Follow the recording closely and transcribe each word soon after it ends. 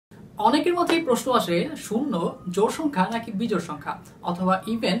অনেকের মধ্যেই প্রশ্ন আসে শূন্য জোড় সংখ্যা নাকি বিজোড় সংখ্যা অথবা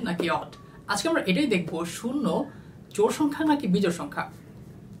ইভেন নাকি অড। আজকে আমরা এটাই দেখব, শূন্য জোড় সংখ্যা নাকি বিজোড় সংখ্যা।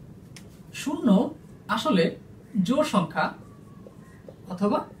 শূন্য আসলে জোড় সংখ্যা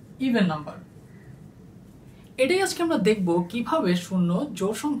অথবা ইভেন নাম্বার। এটাই আজকে আমরা দেখব কিভাবে শূন্য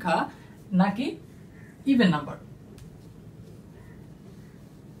জোড় সংখ্যা নাকি ইভেন নাম্বার।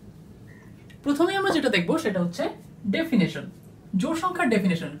 প্রথমে আমরা যেটা দেখব সেটা হচ্ছে ডেফিনেশন। জোড় সংখ্যার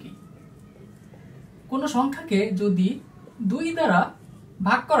ডেফিনেশন কি? কোন সংখ্যাকে যদি 2 দ্বারা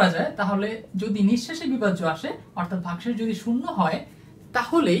ভাগ করা যায় তাহলে যদি নিঃশেষে বিভাজ্য আসে অর্থাৎ ভাগশেষ যদি শূন্য হয়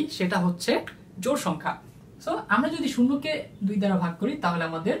তাহলেই সেটা হচ্ছে জোড় সংখ্যা। সো আমরা যদি শূন্যকে 2 দ্বারা ভাগ করি তাহলে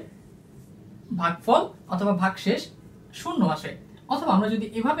আমাদের ভাগফল অথবা ভাগশেষ শূন্য আসে। অথবা আমরা যদি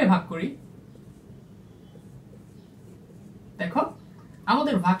এভাবে ভাগ করি, দেখো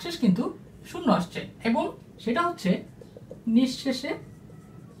আমাদের ভাগশেষ কিন্তু শূন্য আসছে এবং সেটা হচ্ছে নিঃশেষে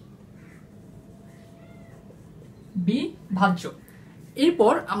বিভাজ্য।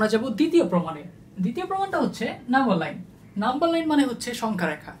 এরপর আমরা যাব দ্বিতীয় প্রমাণে। দ্বিতীয় প্রমাণটা হচ্ছে নাম্বার লাইন। নাম্বার লাইন মানে হচ্ছে সংখ্যা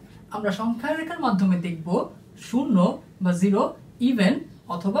রেখা। আমরা সংখ্যা রেখার মাধ্যমে দেখব শূন্য বা জিরো, ইভেন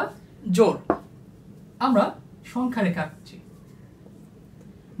অথবা জোড়। আমরা সংখ্যা রেখা আঁকছি,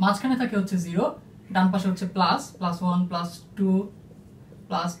 মাঝখানে থাকে হচ্ছে জিরো, ডান পাশে হচ্ছে প্লাস, +1, +2,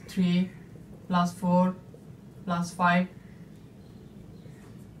 +3, +4, +5,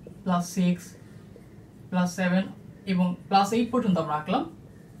 +6, +7 এবং +8 পর্যন্ত আমরা আঁকলাম।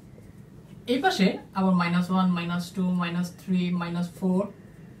 এই পাশে আবার -1, -2, -3, -4,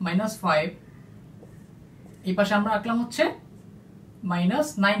 -5। এই পাশে আমরা আঁকলাম হচ্ছে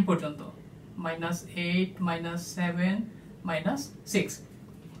 -9 পর্যন্ত, -8, -7, -6।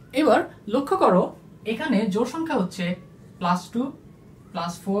 এবার লক্ষ্য করো এখানে জোড় সংখ্যা হচ্ছে +2,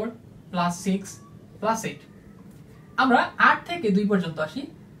 +4, +6, +8। আমরা 8 থেকে 2 পর্যন্ত আসি।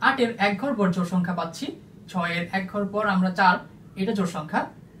 8 এর এক ঘর পর জোড় সংখ্যা পাচ্ছি 6, এর এক ঘর পর আমরা 4, এটা জোড় সংখ্যা।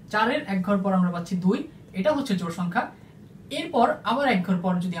 4 এর এক ঘর পর আমরা পাচ্ছি 2, এটা হচ্ছে জোড় সংখ্যা। এরপর আবার এক ঘর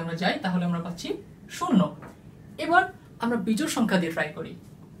পর যদি আমরা যাই তাহলে আমরা পাচ্ছি 0। এবার আমরা বিজোড় সংখ্যা দিয়ে ট্রাই করি।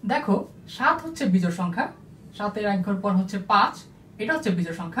 দেখো 7 হচ্ছে বিজোড় সংখ্যা, 7 এর এক ঘর পর হচ্ছে 5, এটা হচ্ছে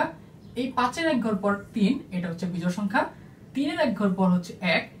বিজোড় সংখ্যা। এই 5 এর এক ঘর পর 3, এটা হচ্ছে বিজোড় সংখ্যা। 3 এর এক ঘর পর হচ্ছে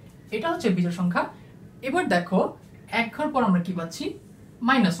 1, এটা হচ্ছে বিজোড় সংখ্যা। এবার দেখো এক ঘর পর আমরা কি পাচ্ছি?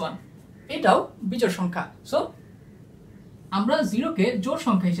 -1, এটাও বিজোড় সংখ্যা। সো আমরা 0 কে জোড়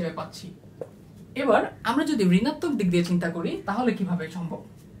সংখ্যা হিসেবে পাচ্ছি। এবার আমরা যদি ঋণাত্মক দিক দিয়ে চিন্তা করি তাহলে কিভাবে সম্ভব?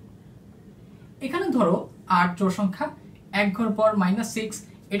 এখানে ধরো 8 জোড় সংখ্যা, এক ঘর পর -6,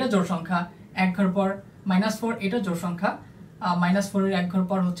 এটা জোড় সংখ্যা। এক ঘর পর -4, এটা জোড় সংখ্যা। -4 এর এক ঘর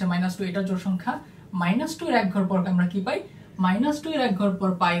পর হচ্ছে -2, এটা জোড় সংখ্যা। -2 এর এক ঘর পর আমরা কি পাই? -2 এর এক ঘর পর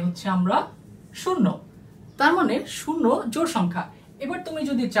পাই হচ্ছে আমরা 0। তার মানে 0 জোড় সংখ্যা। এবার তুমি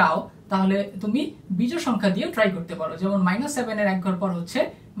যদি চাও তাহলে তুমি বিজোড় সংখ্যা দিয়ে ট্রাই করতে পারো। যেমন -7 এর এক ঘর পর হচ্ছে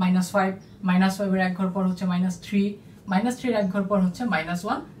 -5, -5 এর এক ঘর পর হচ্ছে -3, -3 এর এক ঘর পর হচ্ছে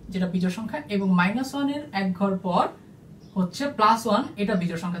 -1, যেটা বিজোড় সংখ্যা, এবং -1 এর এক ঘর পর হচ্ছে +1, এটা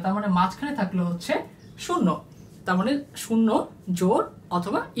বিজোড় সংখ্যা। তার মানে মাঝখানে থাকলে হচ্ছে 0। তার মানে 0 জোড়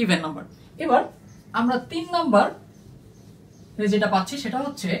অথবা ইভেন নাম্বার। এবার আমরা 3 নাম্বার যেটা পাচ্ছি সেটা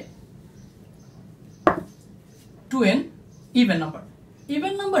হচ্ছে 2n, even number.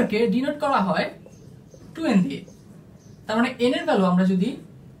 Even নাম্বারকে denote করা হয় 2n দিয়ে। তার মানে n এর ভ্যালু আমরা যদি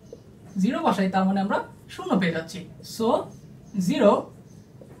 0 বসাই তার মানে আমরা 0 পেয়ে যাচ্ছি। সো 0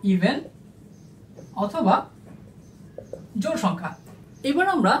 ইভেন অথবা জোড় সংখ্যা। এবার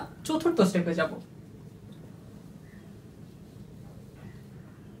আমরা চতুর্থ স্টেপে যাব।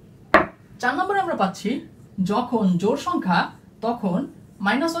 4 নম্বরে আমরা পাচ্ছি যখন জোড় সংখ্যা তখন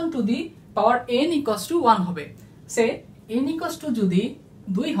 -1 to the power n equals to 1 হবে। সে n ইকুয়ালস টু যদি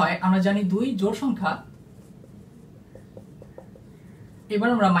 2 হয়, আমরা জানি 2 জোড় সংখ্যা। এবার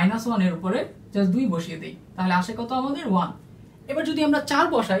আমরা -1 এর উপরে জাস্ট 2 বসিয়ে দেই, তাহলে আসে কত আমাদের? 1। এবার যদি আমরা 4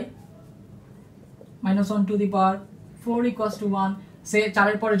 বসাই, -1 to the power 4 equals to 1। সে 4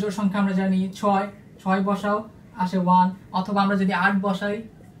 এর পরে জোড় সংখ্যা আমরা জানি 6, 6 বসাও আসে 1। অথবা আমরা যদি 8 বসাই,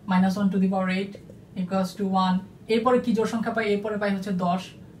 -1 to the power 8 equals to 1। এরপরে কি জোড় সংখ্যা পাই? এরপরে পাই হচ্ছে 10,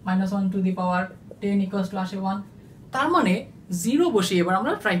 -1 to the power 10 equals to আসে 1। তার মানে 0 বসিয়ে এবার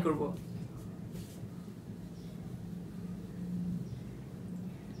আমরা ট্রাই করব।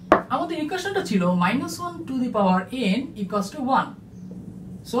 আমাদের ইকুয়েশনটা ছিল -1 to the power n equals to 1।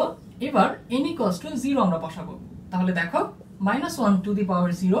 So এবার n ইকুয়ালস টু 0 আমরা বসাবো। তাহলে দেখো -1 to the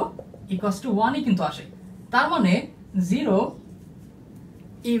power 0 equals to 1 ই কিন্তু আসে। তার মানে 0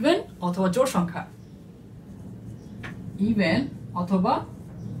 ইভেন অথবা জোড় সংখ্যা। ইভেন অথবা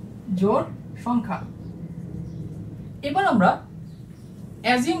জোড় সংখ্যা। এবার আমরা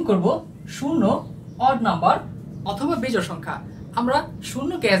অ্যাজিউম করব শূন্য অড নাম্বার অথবা বিজোড় সংখ্যা। আমরা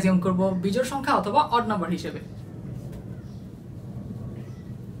শূন্যকে অ্যাজিউম করব বিজোড় সংখ্যা অথবা অড নাম্বার হিসেবে।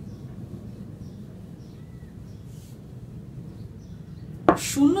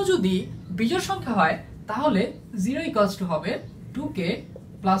 শূন্য যদি বিজোড় সংখ্যা হয় তাহলে 0 হবে 2k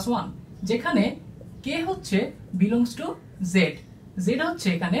 + 1, যেখানে k হচ্ছে বিলংস টু z, z হচ্ছে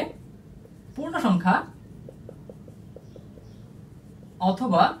এখানে পূর্ণ সংখ্যা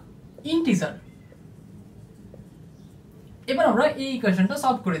অথবা ইন্টিজার। এবার আমরা এই ইকুয়েশনটা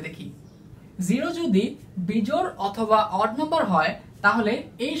সলভ করে দেখি। 0 যদি বিজোড় অথবা অড নাম্বার হয় তাহলে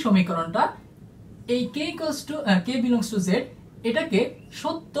এই সমীকরণটা এই k বিলংস টু z এটাকে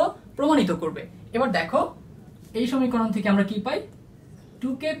সত্য প্রমাণিত করবে। এবার দেখো এই সমীকরণ থেকে আমরা কি পাই,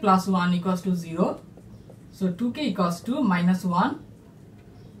 2k + 1 = 0, so 2k = -1,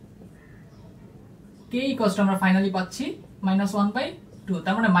 k আমরা ফাইনালি পাচ্ছি -1/2,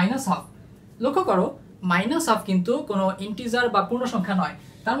 তার মানে -1/2। লক্ষ্য করো -1/2 কিন্তু কোনো ইন্টিজার বা পূর্ণ সংখ্যা নয়,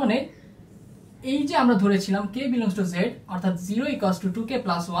 তার মানে এই যে আমরা ধরেছিলাম k বিলংস টু z অর্থাৎ 0 = 2k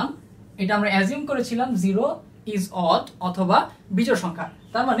 + 1, এটা আমরা অ্যাজিউম করেছিলাম 0 ইজ অড অথবা বিজোড় সংখ্যা,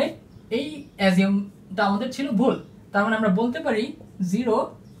 তার মানে এই অ্যাজিউমটা আমাদের ছিল ভুল। তার মানে আমরা বলতে পারি 0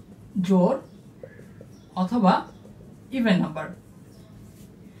 জোড় অথবা ইভেন নাম্বার।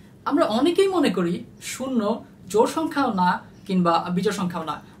 আমরা অনেকেই মনে করি শূন্য জোড় সংখ্যাও না কিংবা বিজোড় সংখ্যাও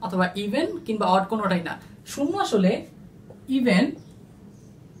না, অথবা ইভেন কিংবা অড কোনোটাই না। শূন্য আসলে ইভেন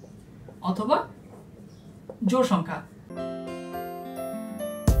অথবা জোড় সংখ্যা।